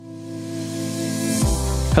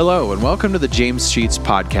Hello, and welcome to the James Sheets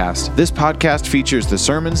Podcast. This podcast features the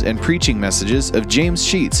sermons and preaching messages of James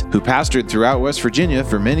Sheets, who pastored throughout West Virginia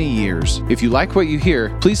for many years. If you like what you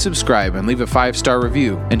hear, please subscribe and leave a 5-star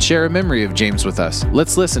review, and share a memory of James with us.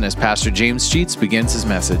 Let's listen as Pastor James Sheets begins his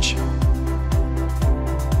message.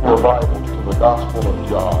 Your Bibles to the Gospel of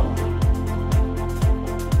John.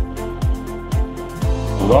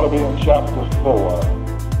 We're going to be in chapter 4.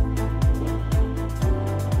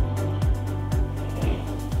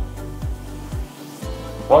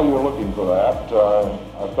 While you're looking for that,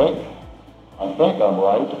 I think I'm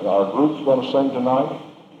right. Our group's going to sing tonight.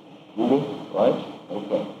 Judy, right?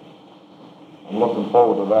 Okay. I'm looking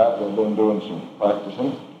forward to that. They've been doing some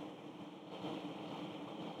practicing.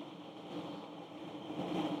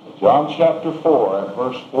 John chapter 4 at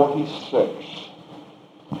verse 46.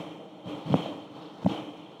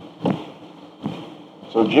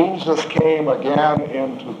 So Jesus came again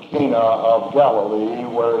into Cana of Galilee,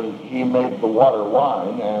 where he made the water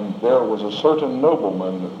wine, and there was a certain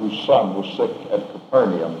nobleman whose son was sick at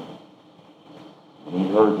Capernaum. When he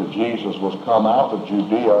heard that Jesus was come out of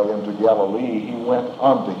Judea into Galilee, he went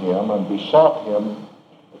unto him and besought him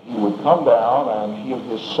that he would come down and heal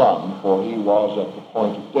his son, for he was at the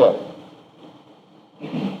point of death.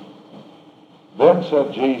 Then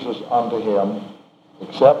said Jesus unto him,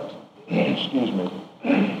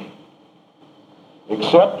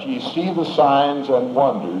 Except ye see the signs and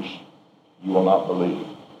wonders, you will not believe.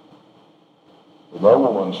 The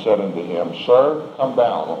nobleman said unto him, Sir, come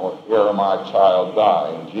down, or ere my child die.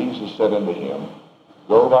 And Jesus said unto him,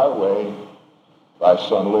 Go thy way, thy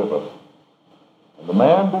son liveth. And the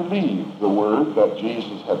man believed the word that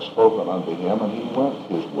Jesus had spoken unto him, and he went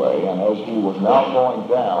his way. And as he was now going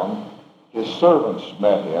down, his servants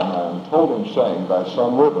met him and told him, saying, Thy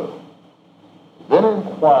son liveth. Then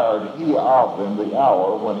inquired he of them the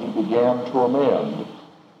hour when he began to amend.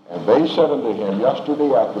 And they said unto him,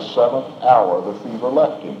 Yesterday at the 7th hour the fever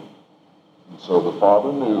left him. And so the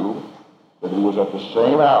father knew that it was at the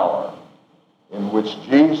same hour in which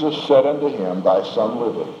Jesus said unto him, Thy son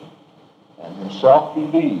liveth. And himself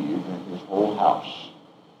believed in his whole house.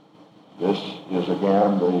 This is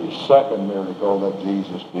again the second miracle that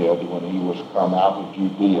Jesus did when he was come out of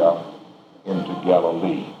Judea into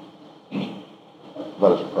Galilee.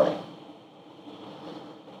 Let us pray.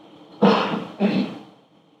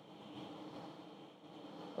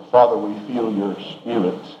 Father, we feel your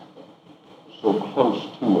Spirit so close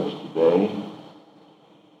to us today.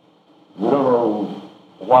 We don't know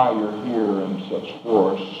why you're here in such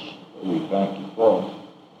force, but we thank you for it.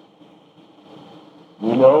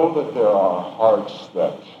 We know that there are hearts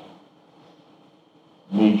that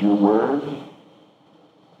need your word.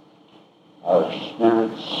 Our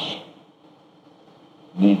spirits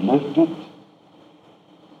need lifted,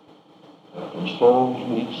 and souls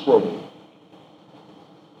need saved.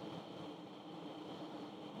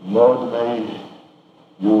 Lord, may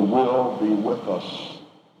your will be with us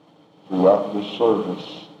throughout this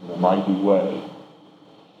service in a mighty way.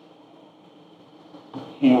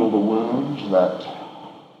 Heal the wounds that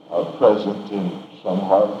are present in some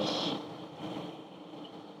hearts.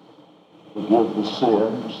 Forgive the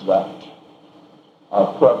sins that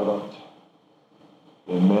are prevalent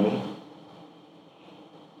in many.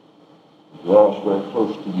 Draw us very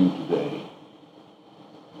close to you today.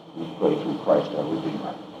 We pray through Christ our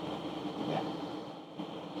Redeemer. Amen.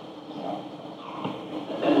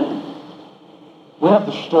 We have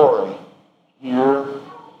the story here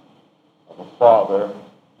of a father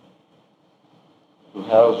who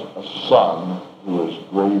has a son who is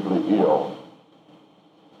gravely ill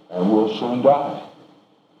and will soon die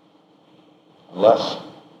unless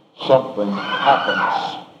something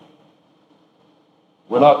happens.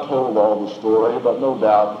 We're not told all the story, but no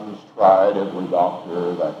doubt he's tried every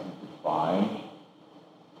doctor that he could find,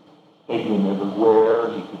 taken him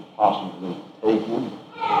everywhere he could possibly take him,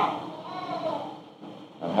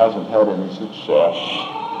 and hasn't had any success.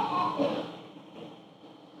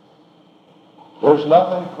 There's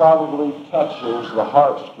nothing probably touches the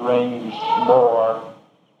heartstrings more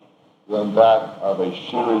than that of a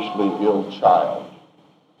seriously ill child.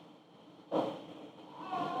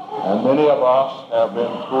 And many of us have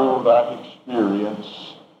been through that experience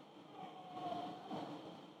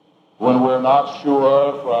when we're not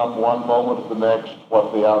sure from one moment to the next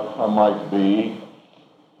what the outcome might be.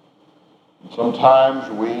 And sometimes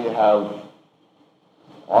we have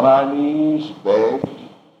on our knees begged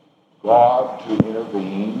God to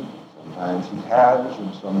intervene. Sometimes he has,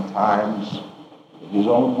 and sometimes in his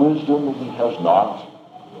own wisdom he has not.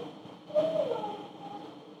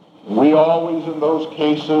 We always, in those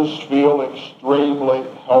cases, feel extremely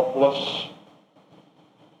helpless.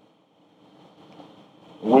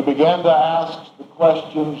 begin to ask the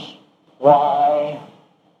questions, why?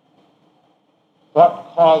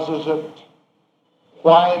 What causes it?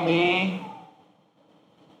 Why me?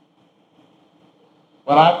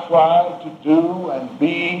 When I've tried to do and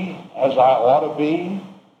be as I ought to be,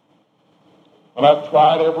 when I've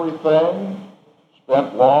tried everything,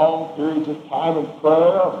 spent long periods of time in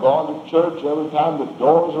prayer, I've gone to church every time the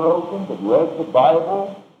doors are open, have read the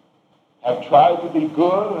Bible, have tried to be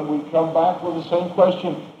good, and we come back with the same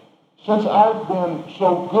question. Since I've been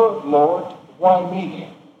so good, Lord, why me?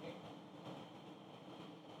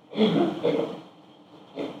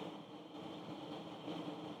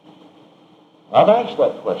 I've asked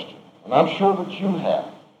that question, and I'm sure that you have.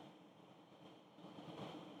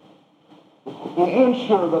 The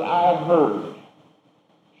answer that I heard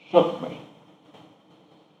shook me.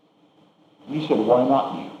 He said, why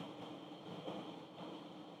not you?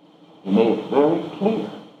 He made it very clear.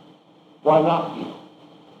 Why not you?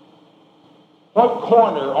 What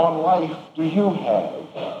corner on life do you have,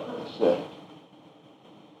 he said,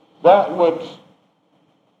 that would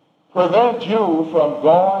prevent you from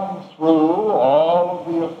going through all of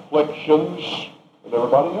the afflictions that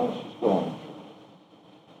everybody else is going through?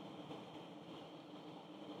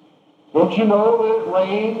 Don't you know that it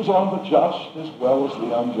rains on the just as well as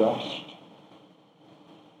the unjust?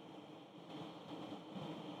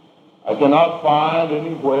 I cannot find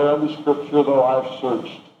anywhere in the Scripture, though I've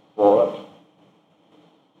searched for it,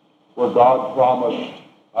 where God promised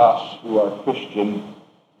us who are Christian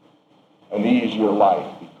an easier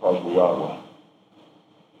life because we are one.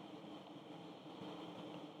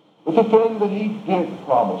 But the thing that he did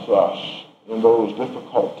promise us in those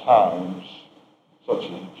difficult times, such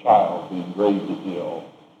as a child being gravely ill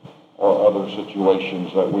or other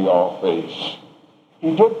situations that we all face,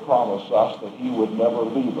 he did promise us that he would never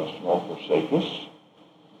leave us nor forsake us.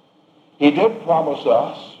 He did promise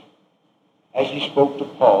us, as he spoke to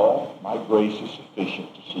Paul, my grace is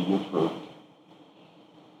sufficient to see you through.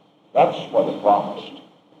 That's what he promised.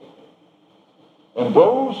 And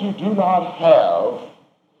those who do not have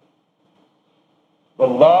the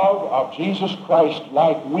love of Jesus Christ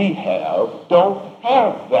like we have don't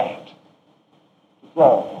have that to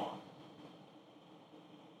draw upon.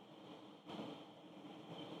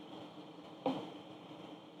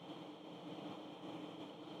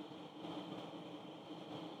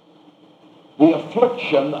 The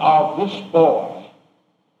affliction of this boy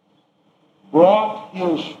brought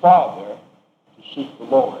his father to seek the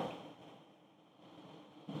Lord.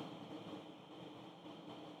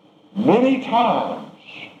 Many times,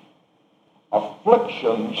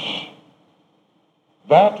 afflictions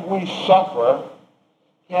that we suffer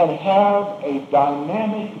can have a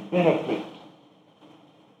dynamic benefit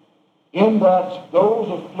in that those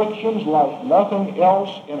afflictions, like nothing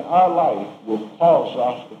else in our life, will cause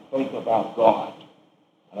us to think about God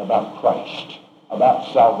and about Christ,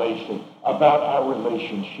 about salvation, about our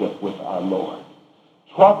relationship with our Lord.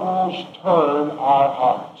 Troubles turn our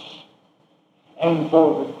hearts. And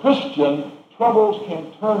for the Christian, troubles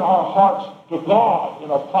can turn our hearts to God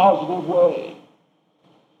in a positive way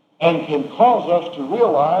and can cause us to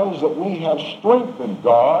realize that we have strength in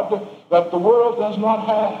God that the world does not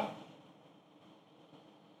have.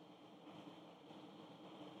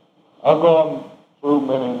 I've gone through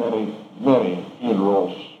many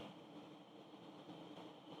funerals,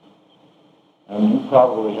 and you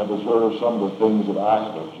probably have observed some of the things that I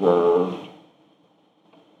have observed.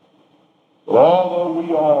 But although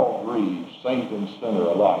we all grieve, saint and sinner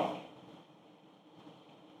alike,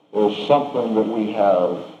 there's something that we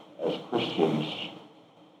have as Christians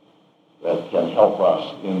that can help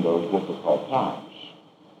us in those difficult times.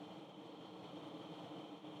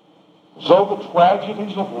 So the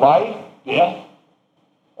tragedies of life, death,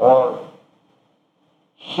 or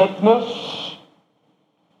sickness,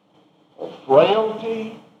 or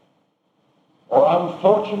frailty, or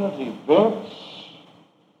unfortunate events,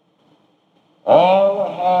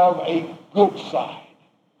 all have a good side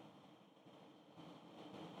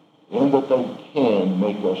in that they can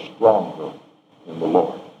make us stronger in the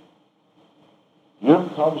Lord. Here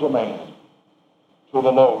comes a man to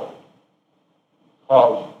the Lord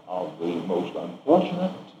because of the most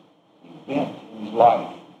unfortunate event in his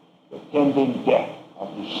life, the pending death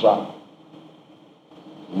of his son.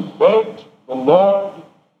 He begged the Lord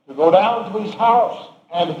to go down to his house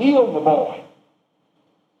and heal the boy.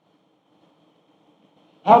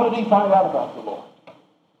 How did he find out about the Lord?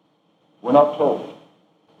 We're not told.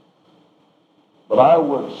 But I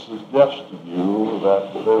would suggest to you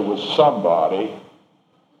that there was somebody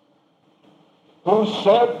who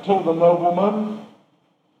said to the nobleman,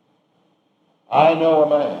 I know a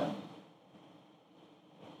man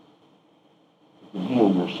can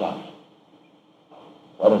heal your son.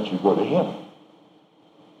 Why don't you go to him?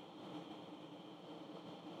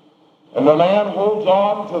 And the man holds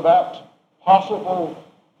on to that possible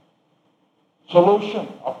solution,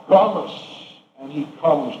 a promise, and he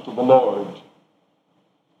comes to the Lord.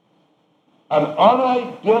 An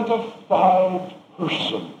unidentified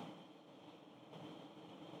person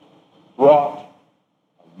brought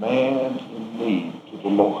a man in need to the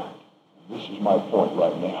Lord. And this is my point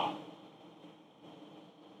right now.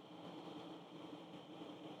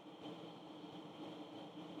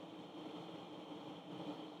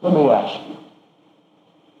 Let me ask you.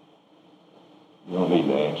 You don't need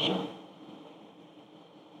to answer.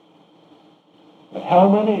 But how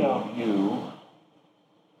many of you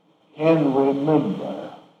can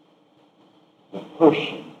remember the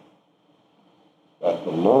person that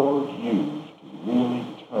the Lord used to really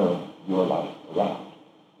turn your life around?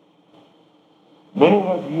 Many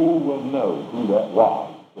of you will know who that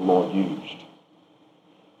was the Lord used.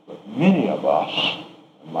 But many of us,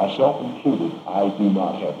 and myself included, I do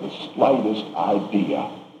not have the slightest idea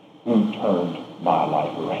who turned my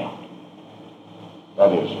life around.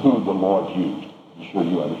 That is, who the Lord used. I'm sure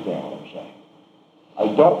you understand what I'm saying. I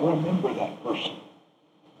don't remember that person.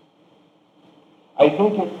 I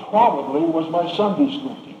think it probably was my Sunday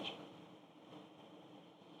school teacher.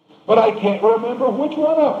 But I can't remember which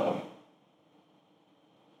one of them.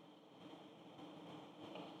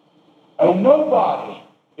 A nobody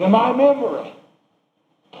in my memory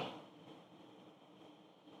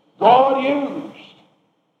God used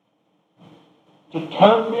to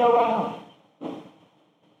turn me around.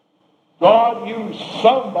 God used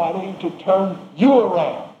somebody to turn you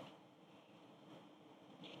around.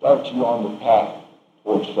 Start you on the path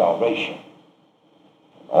towards salvation.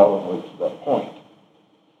 And all the way to that point.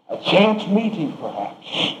 A chance meeting,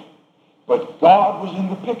 perhaps. But God was in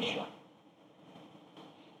the picture.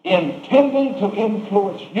 Intending to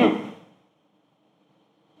influence you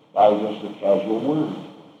by just a casual word.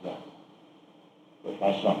 But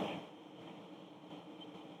by something.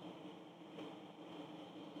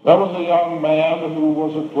 There was a young man who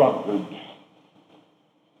was a drunkard,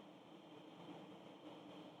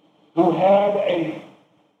 who had a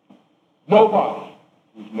nobody,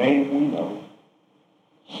 whose name we know,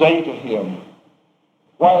 say to him,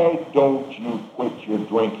 "Why don't you quit your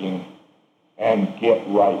drinking and get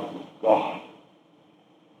right with God?"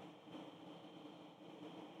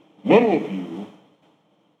 Many of you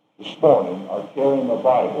this morning are carrying a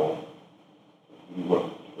Bible he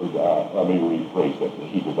wrote. Let me rephrase that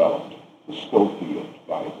he developed. The Scofield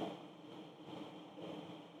Bible.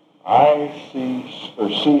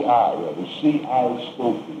 C.I.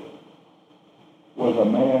 Scofield was a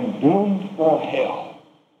man doomed for hell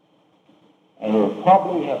and would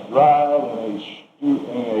probably have died in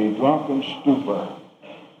a drunken stupor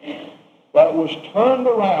that was turned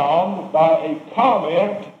around by a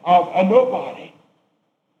comment of a nobody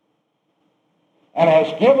and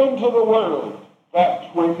has given to the world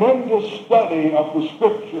that tremendous study of the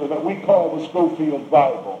Scripture that we call the Scofield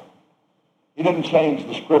Bible. He didn't change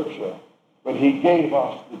the Scripture, but he gave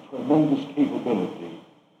us the tremendous capability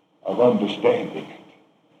of understanding it.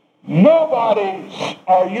 Nobodies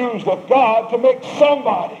are used of God to make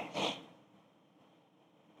somebodies.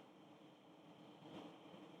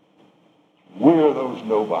 We're those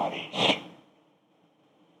nobodies,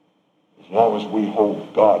 as long as we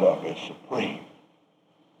hold God up as supreme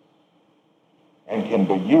and can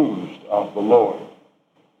be used of the Lord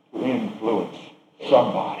to influence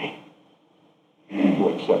somebody to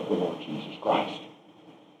accept the Lord Jesus Christ.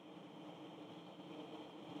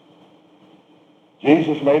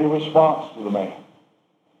 Jesus made a response to the man.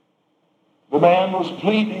 The man was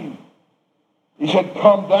pleading. He said,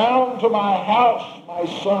 "Come down to my house. My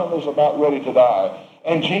son is about ready to die."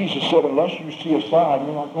 And Jesus said, "Unless you see a sign,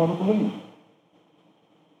 you're not going to believe."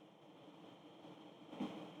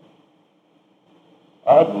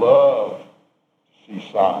 I'd love to see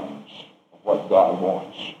signs of what God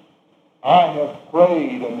wants. I have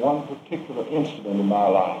prayed in one particular incident in my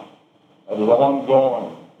life that is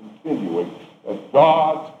ongoing, continuing, that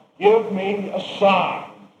God give me a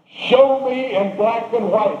sign. Show me in black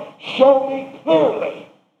and white. Show me clearly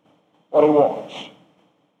what he wants.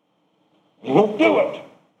 He won't do it.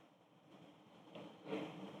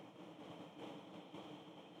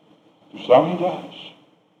 To some he does.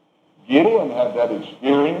 Gideon had that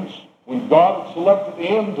experience when God had selected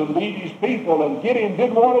him to lead his people, and Gideon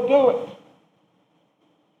didn't want to do it.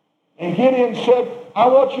 And Gideon said, "I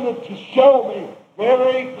want you to show me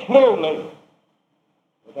very clearly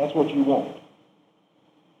that that's what you want."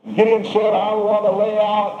 And Gideon said, "I want to lay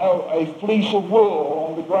out a fleece of wool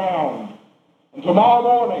on the ground And tomorrow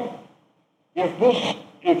morning,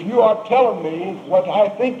 if you are telling me what I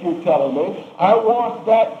think you're telling me, I want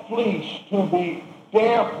that fleece to be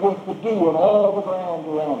damp with the dew and all the ground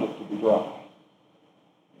around it to be dry.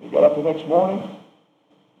 He got up the next morning,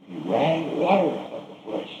 he ran water out of the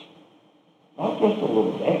flesh. Not just a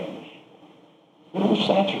little dampness, but it was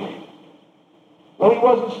saturated. Well, he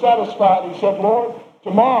wasn't satisfied. He said, Lord,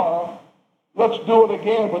 tomorrow, let's do it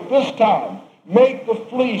again, but this time, make the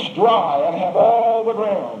fleece dry and have all the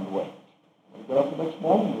ground wet. When he got up the next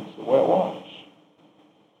morning, it's the way it was.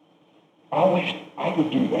 I wish I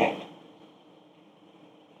could do that.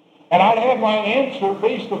 And I'd have my answer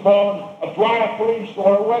based upon a dry fleece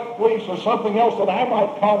or a wet fleece or something else that I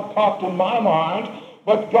might concoct in my mind,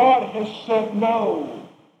 but God has said no.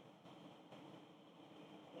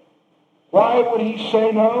 Why would he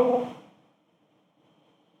say no?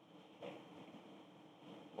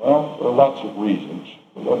 Well, there are lots of reasons,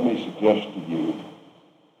 but let me suggest to you,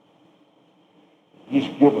 he's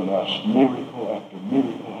given us miracle after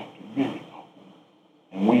miracle after miracle.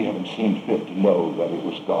 And we haven't seen fit to know that it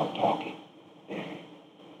was God talking.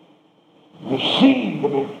 We've seen the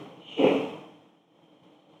miracles.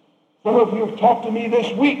 Some of you have talked to me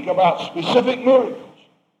this week about specific miracles.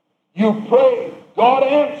 You prayed. God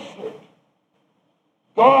answered.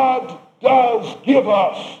 God does give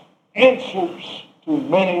us answers to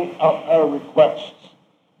many of our requests.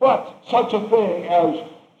 But such a thing as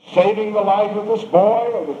saving the life of this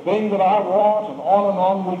boy or the thing that I want, and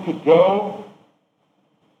on we could go.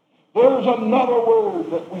 There's another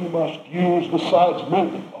word that we must use besides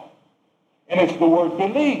miracle, and it's the word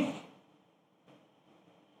belief.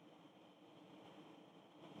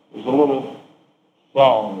 There's a little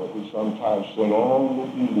song that we sometimes sing,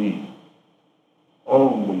 only believe.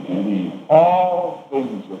 Only believe. All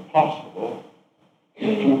things are possible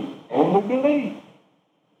if you only believe.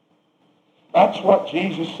 That's what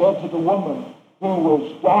Jesus said to the woman who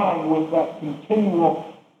was dying with that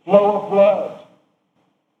continual flow of blood.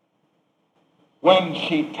 When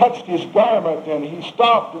she touched his garment and he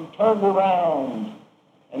stopped and turned around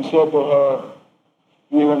and said to her,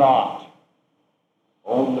 fear not,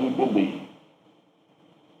 only believe.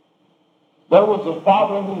 There was a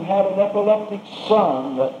father who had an epileptic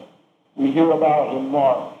son that we hear about in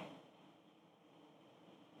Mark,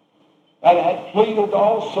 that had pleaded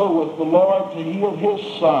also with the Lord to heal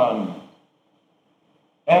his son.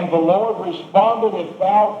 And the Lord responded, if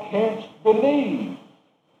thou canst believe,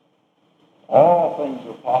 all things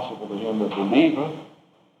are possible to him that believeth.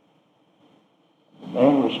 The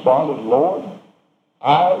man responded, Lord,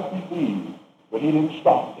 I believe. But he didn't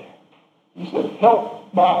stop there. He said,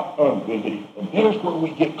 help my unbelief. And here's where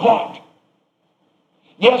we get caught.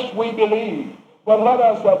 Yes, we believe, but let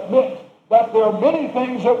us admit that there are many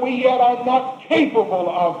things that we yet are not capable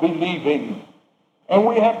of believing. And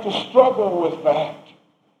we have to struggle with that.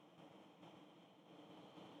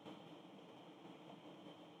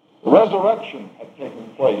 The resurrection had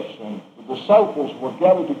taken place, and the disciples were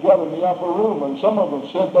gathered together in the upper room, and some of them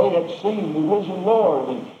said they had seen the risen Lord.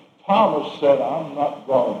 And Thomas said, I'm not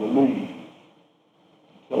going to believe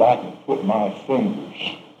until I can put my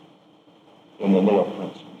fingers in the nail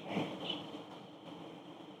prints in his hands.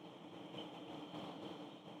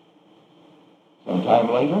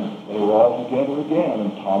 Sometime later, they were all together again,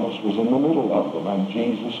 and Thomas was in the middle of them, and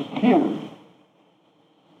Jesus appeared.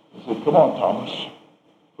 He said, come on, Thomas.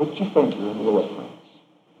 Put your finger in the nail prints.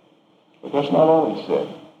 But that's not all he said.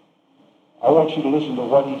 I want you to listen to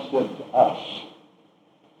what he said to us.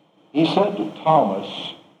 He said to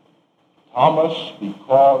Thomas, Thomas,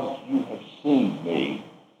 because you have seen me,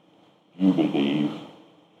 you believe.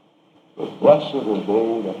 But blessed are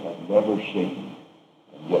they that have never seen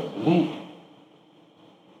and yet believe.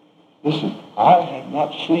 Listen, I have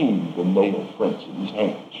not seen the nail prints in his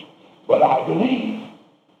hands, but I believe.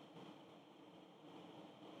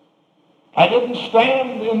 I didn't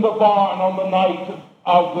stand in the barn on the night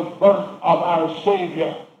of the birth of our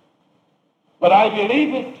Savior, but I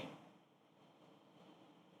believe it.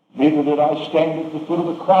 Neither did I stand at the foot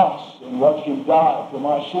of the cross and watch him die for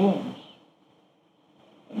my sins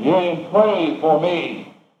and hear him pray for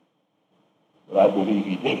me, but I believe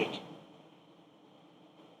he did it.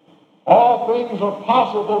 All things are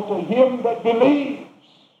possible to him that believes.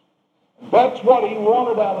 And that's what he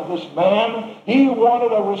wanted out of this man. He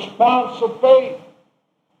wanted a response of faith.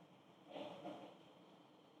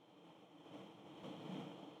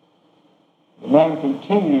 The man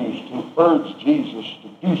continues to urge Jesus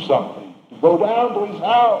to do something, to go down to his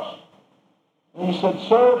house. And he said,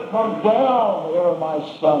 Sir, come down ere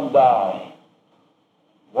my son die.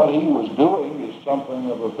 What he was doing is something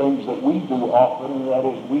of the things that we do often, and that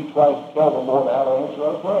is we try to tell the Lord how to answer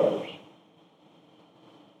our prayers.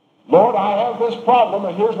 Lord, I have this problem,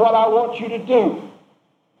 and here's what I want you to do.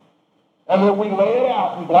 And then we lay it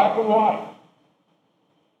out in black and white.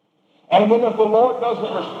 And then if the Lord doesn't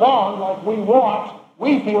respond like we want,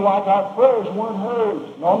 we feel like our prayers weren't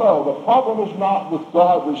heard. No, the problem is not with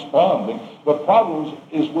God responding. The problem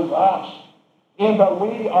is with us, in that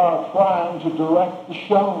we are trying to direct the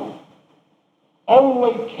show.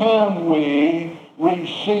 Only can we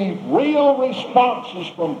receive real responses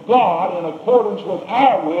from God in accordance with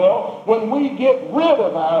our will when we get rid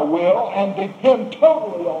of our will and depend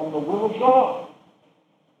totally on the will of God.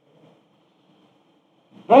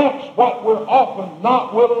 That's what we're often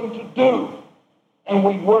not willing to do. And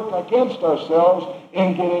we work against ourselves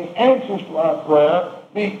in getting answers to our prayer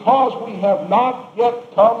because we have not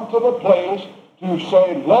yet come to the place to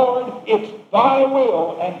say, Lord, it's thy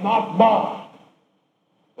will and not mine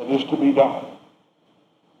that is to be done.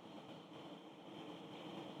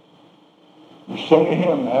 We sing a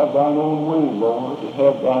hymn, have thine own way, Lord,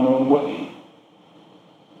 have thine own way.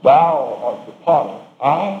 Thou art the potter,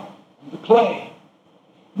 I am the clay.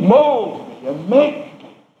 Mold me and make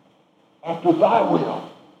me after thy will.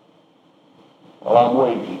 While I'm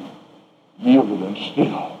waiting, yielded and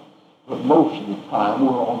still. But most of the time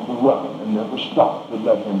we're on the run and never stop to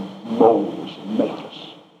let him mold us and make us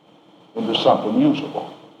into something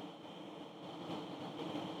usable.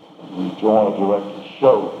 We want to direct the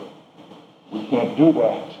show. We can't do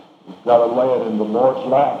that. We've got to lay it in the Lord's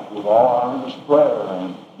lap with all our earnest prayer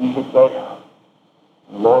and leave it there.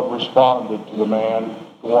 And the Lord responded to the man,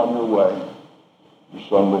 go on your way. Your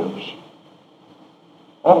son lives.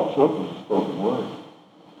 All it took was a spoken word.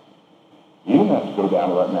 He didn't have to go down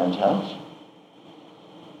to that man's house.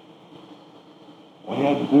 What he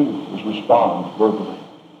had to do was respond verbally.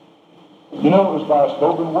 You know, it was by a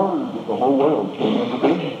spoken word that the whole world came into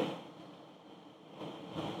being.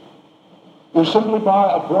 It was simply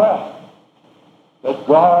by a breath that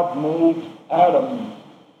God made Adam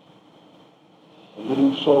a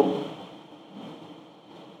living soul.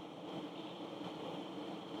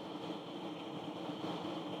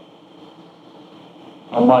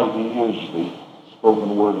 How mighty is the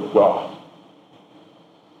spoken word of God.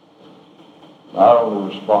 Our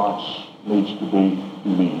only response needs to be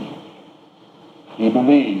believe. He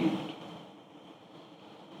believed.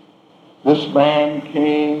 This man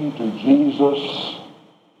came to Jesus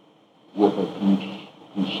with a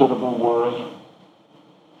considerable worry,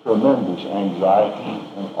 tremendous anxiety,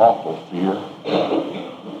 and awful fear.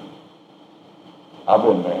 I've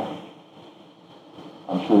been there.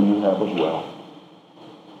 I'm sure you have as well.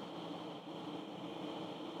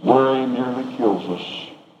 Worry nearly kills us.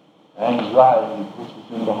 Anxiety puts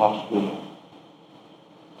us in the hospital.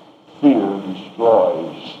 Fear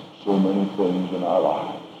destroys so many things in our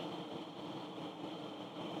lives.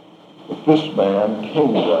 But this man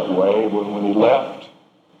came that way when he left.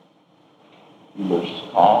 He was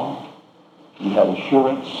calm. He had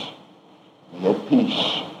assurance. He had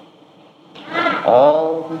peace.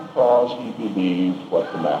 All because he believed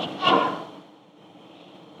what the Master said.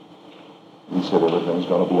 He said everything's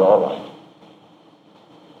going to be all right.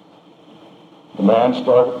 The man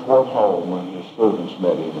started toward home and his servants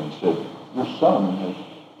met him and said, your son has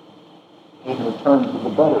taken a turn for the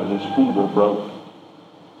better. His fever broke.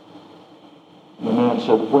 And the man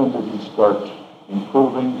said, when did he start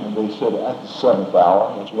improving? And they said, at the 7th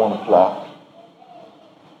hour. That's 1 o'clock.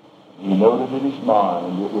 He noted in his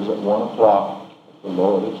mind it was at 1 o'clock that the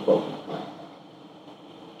Lord had spoken to him.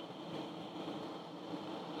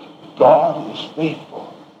 God is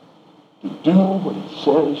faithful to do what he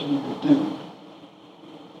says he will do.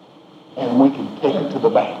 And we can take it to the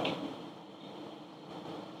bank.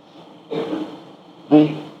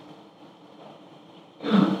 The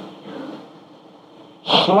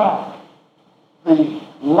slack, the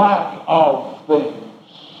lack of things,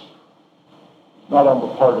 not on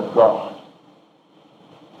the part of God.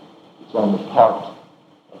 It's on the part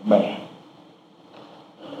of man.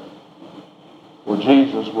 For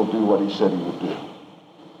Jesus will do what he said he would do.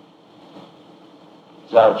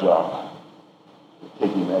 It's our job to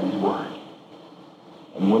take him at his word.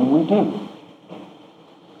 And when we do,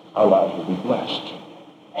 our lives will be blessed.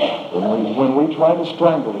 When we try to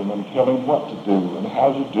strangle him and tell him what to do and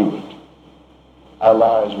how to do it, our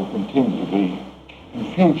lives will continue to be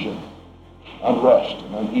confusion, unrest,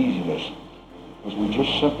 and uneasiness, because we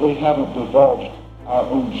just simply haven't divulged our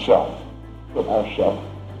own self, but ourself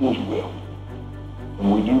his will.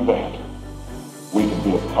 When we do that, we can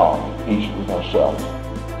be at calm and peace with ourselves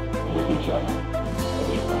and with each other. Let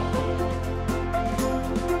us pray.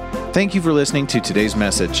 Thank you for listening to today's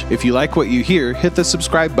message. If you like what you hear, hit the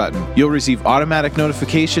subscribe button. You'll receive automatic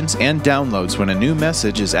notifications and downloads when a new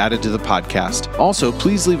message is added to the podcast. Also,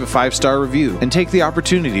 please leave a 5-star review and take the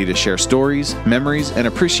opportunity to share stories, memories, and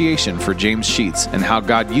appreciation for James Sheets and how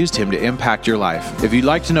God used him to impact your life. If you'd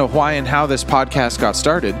like to know why and how this podcast got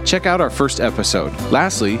started, check out our first episode.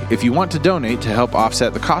 Lastly, if you want to donate to help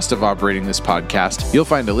offset the cost of operating this podcast, you'll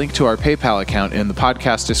find a link to our PayPal account in the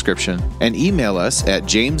podcast description, and email us at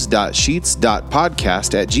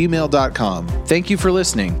james.sheets.podcast@gmail.com. Thank you for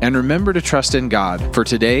listening, and remember to trust in God for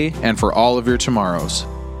today and for all of your tomorrows.